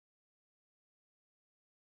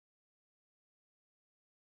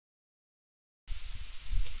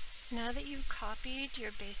Now that you've copied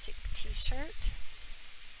your basic t-shirt,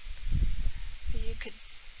 you could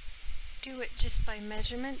do it just by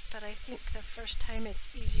measurement, but I think the first time it's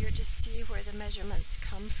easier to see where the measurements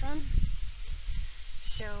come from.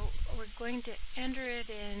 So we're going to enter it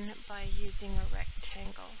in by using a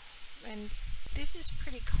rectangle. And this is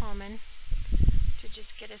pretty common to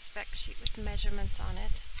just get a spec sheet with measurements on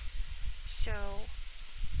it. So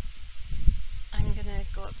I'm going to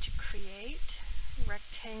go up to Create,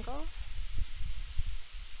 Rectangle,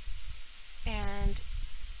 and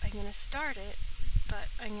I'm going to start it, but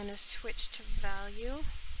I'm going to switch to Value,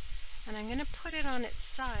 and I'm going to put it on its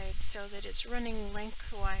side so that it's running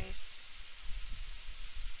lengthwise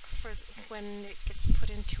for when it gets put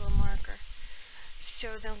into a marker.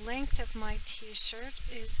 So the length of my t-shirt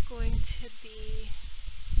is going to be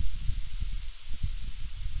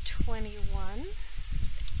 21,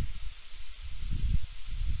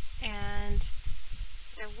 and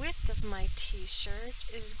the width of my t-shirt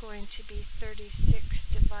is going to be 36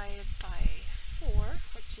 divided by 4,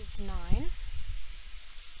 which is 9.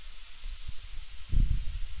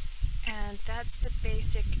 And that's the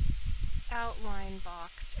basic outline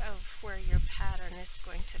box of where your pattern is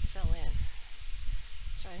going to fill in.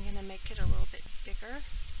 So I'm going to make it a little bit bigger.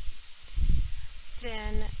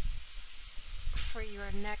 Then for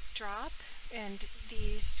your neck drop, and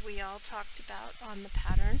these we all talked about on the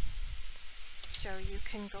pattern, so you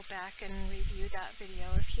can go back and review that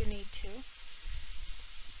video if you need to.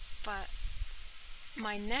 But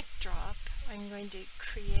my neck drop, I'm going to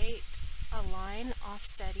create a line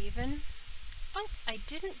offset even. Oh, I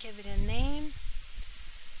didn't give it a name.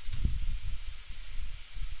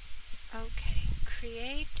 Okay,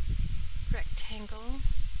 create rectangle.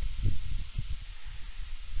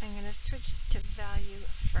 I'm going to switch to value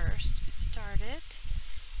first, start it,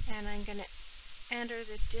 and I'm going to enter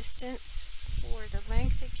the distance for the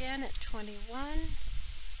length again at 21,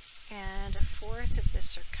 and 1/4 of the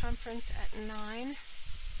circumference at 9,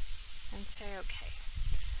 and say OK.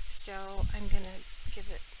 So I'm going to give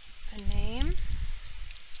it a name,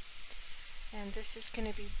 and this is going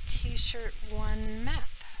to be T-shirt 1 map.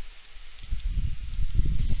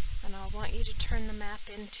 And I'll want you to turn the map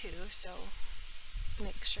in too, so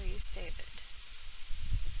make sure you save it.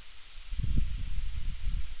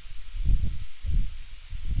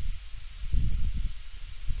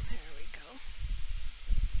 There we go.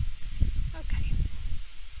 Okay.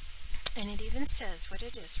 And it even says what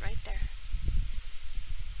it is right there.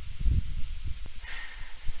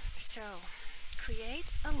 So,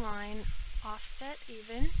 create a line, offset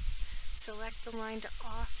even, select the line to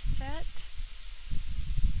offset.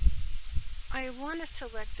 I want to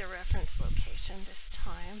select the reference location this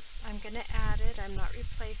time. I'm going to add it, I'm not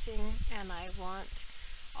replacing, and I want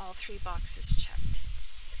all 3 boxes checked.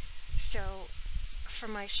 So for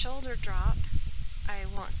my shoulder drop, I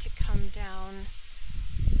want to come down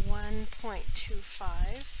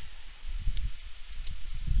 1.25.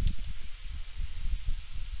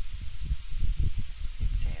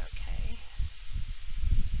 And say OK.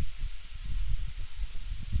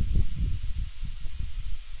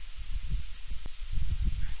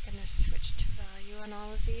 Switch to value on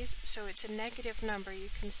all of these. So it's a negative number. You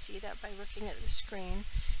can see that by looking at the screen.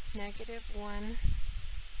 Negative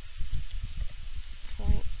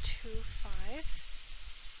 1.25.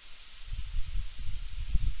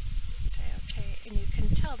 Say OK, and you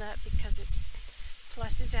can tell that because it's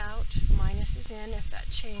plus is out, minus is in. If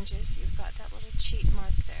that changes, you've got that little cheat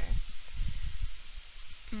mark there.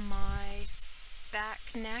 My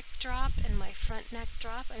back neck drop and my front neck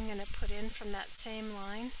drop I'm going to put in from that same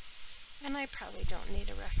line. And I probably don't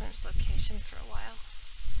need a reference location for a while.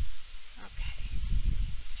 Okay,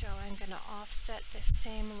 so I'm going to offset this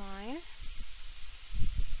same line,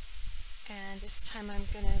 and this time I'm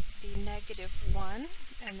going to be -1,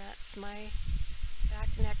 and that's my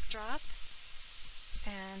back neck drop,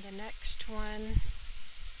 and the next one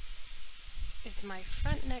is my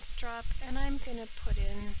front neck drop, and I'm going to put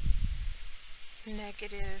in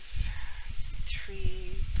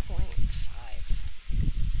 -3.5.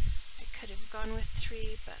 Could have gone with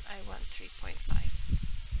 3, but I want 3.5.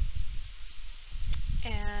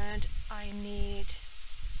 And I need,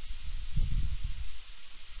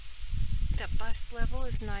 the bust level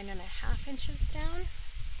is 9.5 inches down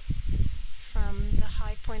from the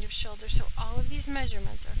high point of shoulder. So all of these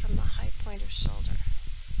measurements are from the high point of shoulder.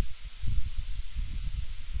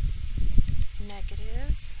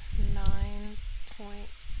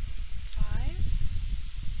 -9.5.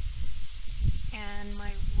 And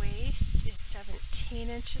my waist is 17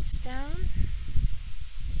 inches down.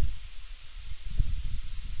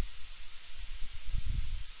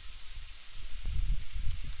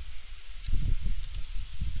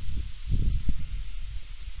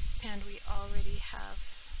 and we already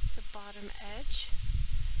have the bottom edge.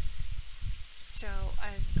 So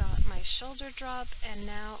I've got my shoulder drop, and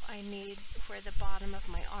now I need where the bottom of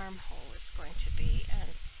my armhole is going to be,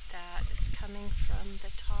 and that is coming from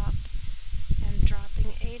the top and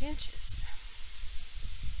dropping 8 inches.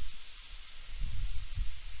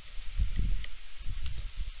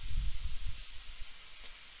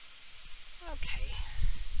 Okay.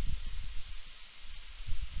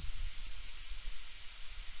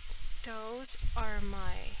 Those are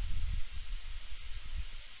my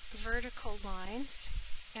vertical lines,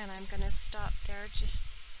 and I'm going to stop there just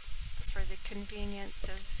for the convenience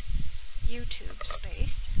of YouTube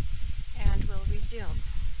space, and we'll resume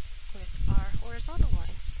with our horizontal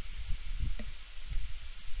lines.